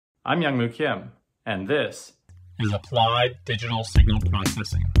I'm Youngmoo Kim, and this is Applied Digital Signal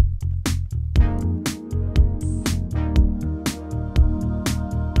Processing.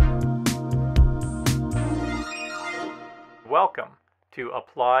 Welcome to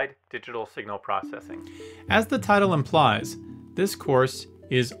Applied Digital Signal Processing. As the title implies, this course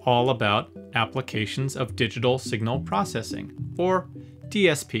is all about applications of digital signal processing, or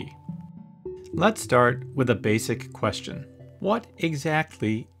DSP. Let's start with a basic question. What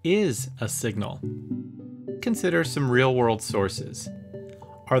exactly is a signal? Consider some real-world sources.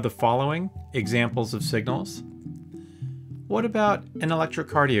 Are the following examples of signals? What about an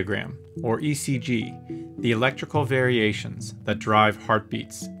electrocardiogram, or ECG, the electrical variations that drive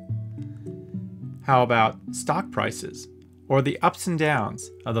heartbeats? How about stock prices, or the ups and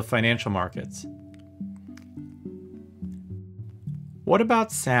downs of the financial markets? What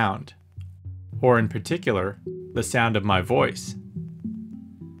about sound, or in particular, the sound of my voice?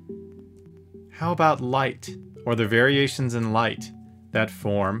 How about light, or the variations in light that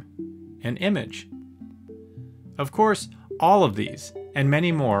form an image? Of course, all of these and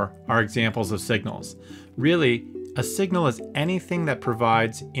many more are examples of signals. Really, a signal is anything that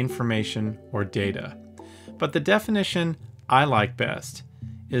provides information or data. But the definition I like best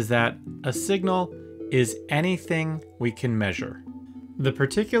is that a signal is anything we can measure. The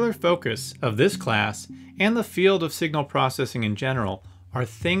particular focus of this class and the field of signal processing in general are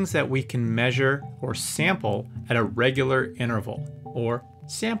things that we can measure or sample at a regular interval, or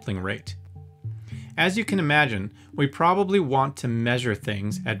sampling rate. As you can imagine, we probably want to measure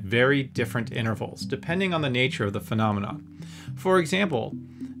things at very different intervals, depending on the nature of the phenomenon. For example,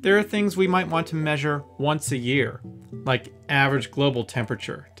 there are things we might want to measure once a year, like average global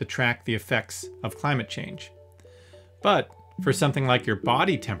temperature to track the effects of climate change. But for something like your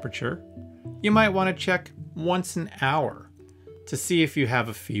body temperature, you might want to check once an hour to see if you have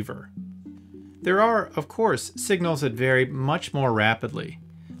a fever. There are, of course, signals that vary much more rapidly,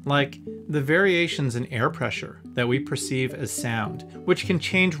 like the variations in air pressure that we perceive as sound, which can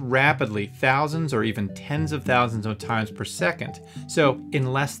change rapidly thousands or even tens of thousands of times per second, so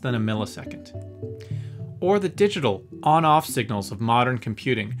in less than a millisecond. Or the digital on-off signals of modern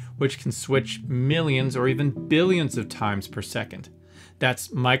computing, which can switch millions or even billions of times per second. That's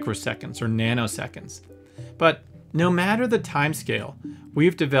microseconds or nanoseconds. But no matter the timescale,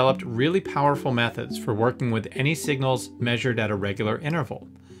 we've developed really powerful methods for working with any signals measured at a regular interval.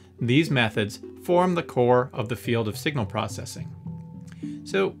 These methods form the core of the field of signal processing.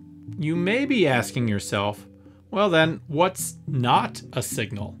 So you may be asking yourself, well then, what's not a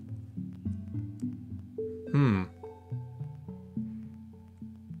signal?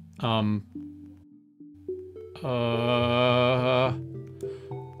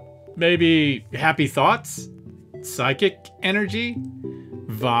 Maybe happy thoughts? Psychic energy?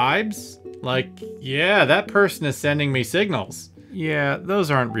 Vibes? Like, yeah, that person is sending me signals. Yeah,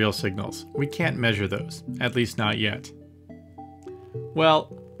 those aren't real signals. We can't measure those, at least not yet.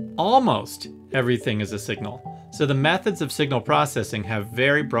 Well, almost everything is a signal. So the methods of signal processing have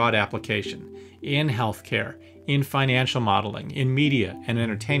very broad application in healthcare, in financial modeling, in media and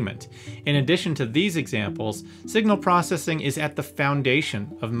entertainment. In addition to these examples, signal processing is at the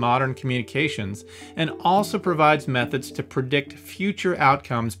foundation of modern communications and also provides methods to predict future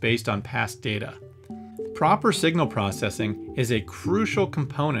outcomes based on past data. Proper signal processing is a crucial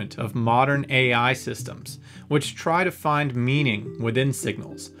component of modern AI systems, which try to find meaning within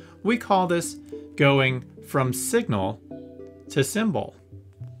signals. We call this going from signal to symbol.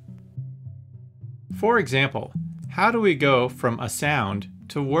 For example, how do we go from a sound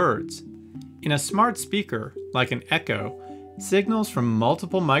to words? In a smart speaker, like an Echo, signals from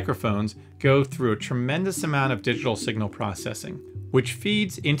multiple microphones go through a tremendous amount of digital signal processing, which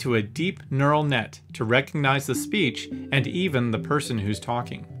feeds into a deep neural net to recognize the speech and even the person who's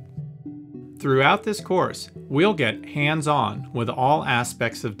talking. Throughout this course, we'll get hands-on with all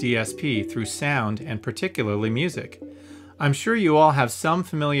aspects of DSP through sound and particularly music. I'm sure you all have some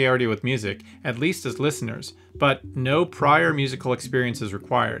familiarity with music, at least as listeners, but no prior musical experience is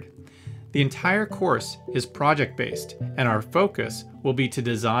required. The entire course is project-based, and our focus will be to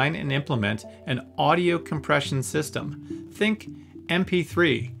design and implement an audio compression system. Think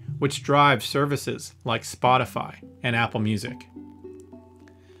MP3, which drives services like Spotify and Apple Music.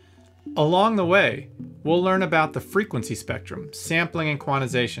 Along the way, we'll learn about the frequency spectrum, sampling and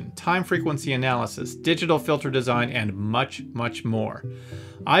quantization, time frequency analysis, digital filter design, and much, much more.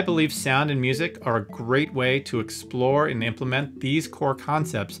 I believe sound and music are a great way to explore and implement these core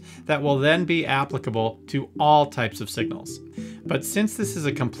concepts that will then be applicable to all types of signals. But since this is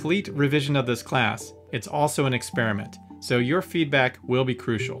a complete revision of this class, it's also an experiment. so your feedback will be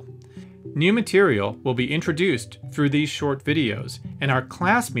crucial. New material will be introduced through these short videos, and our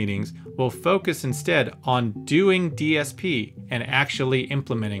class meetings will focus instead on doing DSP and actually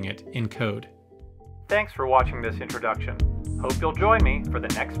implementing it in code. Thanks for watching this introduction. Hope you'll join me for the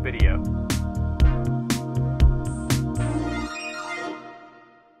next video.